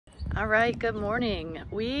All right, good morning.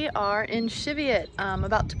 We are in CHEVIOT,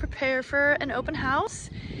 about to prepare for an open house.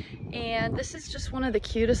 And this is just one of the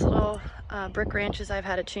cutest little brick ranches I've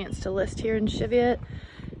had a chance to list here in CHEVIOT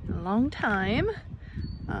in a long time.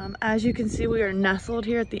 As you can see, we are nestled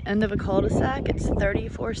here at the end of a cul-de-sac. It's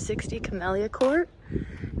 3460 Camellia Ct.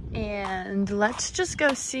 And let's just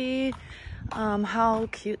go see how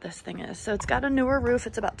cute this thing is. So it's got a newer roof.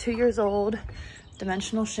 It's about 2 years old,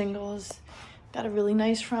 dimensional shingles. Got a really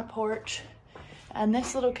nice front porch. And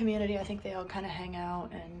this little community, I think they all kind of hang out,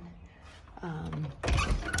 and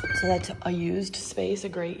so that's a used space, a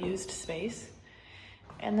great used space.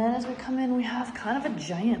 And then as we come in, we have kind of a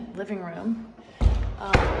giant living room.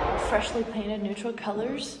 Freshly painted neutral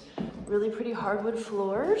colors, really pretty hardwood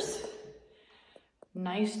floors,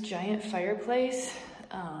 nice giant fireplace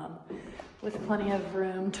with plenty of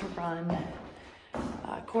room to run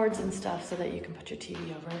cords and stuff so that you can put your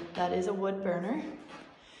TV over it. That is a wood burner.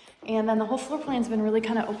 And then the whole floor plan's been really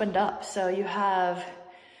kind of opened up. So you have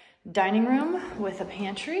dining room with a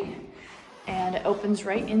pantry, and it opens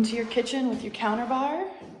right into your kitchen with your counter bar.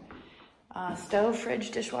 Stove,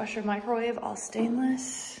 fridge, dishwasher, microwave, all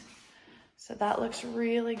stainless. So that looks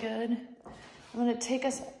really good. I'm gonna take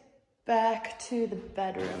us back to the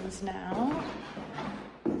bedrooms now.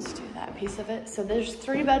 Let's do that piece of it. So there's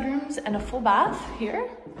 3 bedrooms and a full bath here.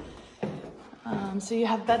 So you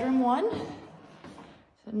have bedroom 1.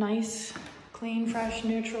 So nice, clean, fresh,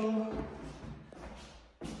 neutral.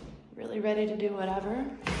 Really ready to do whatever.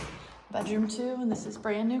 Bedroom 2, and this is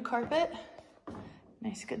brand new carpet.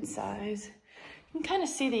 Nice, good size. You can kind of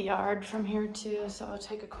see the yard from here too, so I'll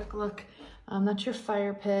take a quick look. That's your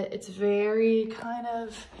fire pit. It's very kind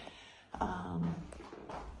of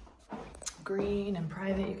green and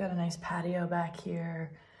private. You got a nice patio back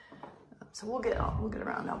here. So we'll get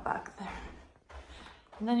around out back there.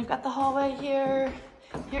 And then you've got the hallway here.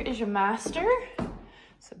 Here is your master.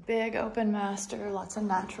 It's a big open master, lots of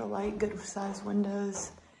natural light, good sized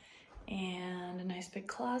windows, and a nice big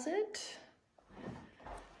closet.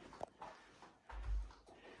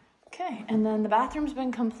 Okay, and then the bathroom's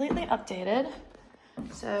been completely updated.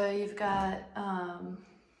 So you've got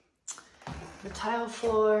the tile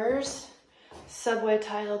floors, subway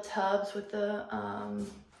tile tubs with the,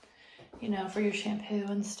 you know, for your shampoo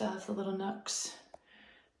and stuff, the little nooks.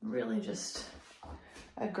 Really just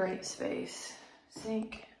a great space.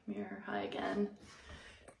 Sink, mirror, hi again.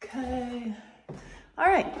 Okay. All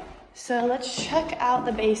right, so let's check out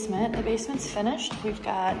the basement. The basement's finished. We've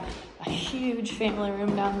got a huge family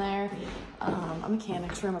room down there, a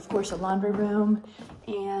mechanics room, of course, a laundry room,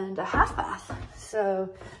 and a half bath. So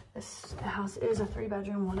this house is a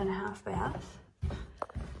 3-bedroom, 1.5 bath.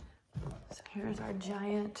 So here's our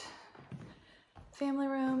giant family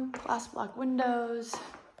room, glass block windows,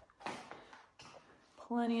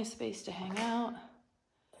 plenty of space to hang out.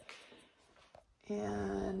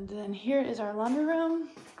 And then here is our laundry room.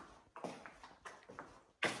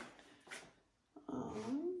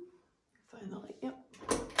 Find the light, yep.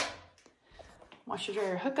 Washer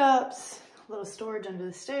dryer hookups, a little storage under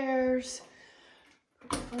the stairs.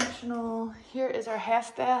 Pretty functional. Here is our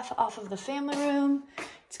half bath off of the family room.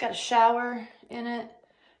 It's got a shower in it.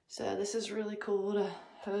 So this is really cool to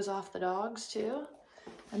hose off the dogs too.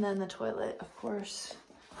 And then the toilet, of course.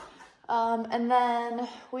 And then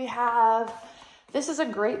we have, this is a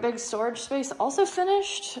great big storage space, also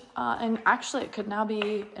finished. And actually it could now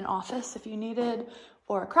be an office if you needed,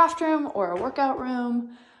 or a craft room, or a workout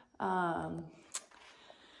room.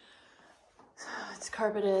 It's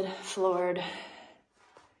carpeted, floored,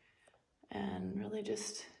 and really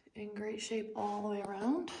just in great shape all the way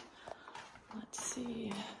around. Let's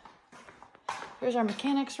see. Here's our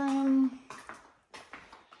mechanics room.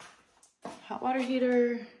 Hot water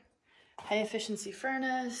heater, high efficiency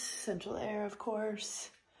furnace, central air, of course.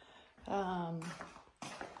 And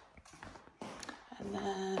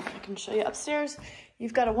then I can show you upstairs.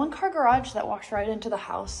 You've got a 1-car garage that walks right into the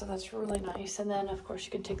house, so that's really nice. And then, of course,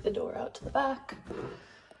 you can take the door out to the back,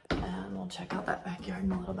 and we'll check out that backyard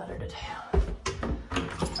in a little better detail.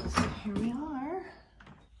 So here we are.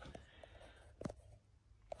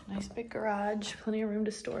 Nice big garage, plenty of room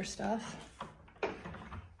to store stuff.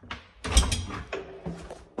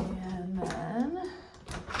 And then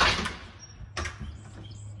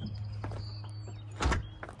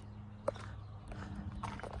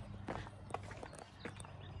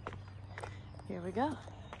here we go.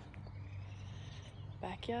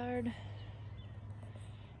 Backyard.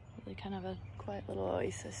 Really kind of a quiet little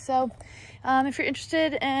oasis. So if you're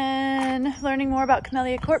interested in learning more about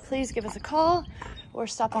Camellia Ct, please give us a call or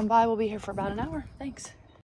stop on by. We'll be here for about an hour. Thanks.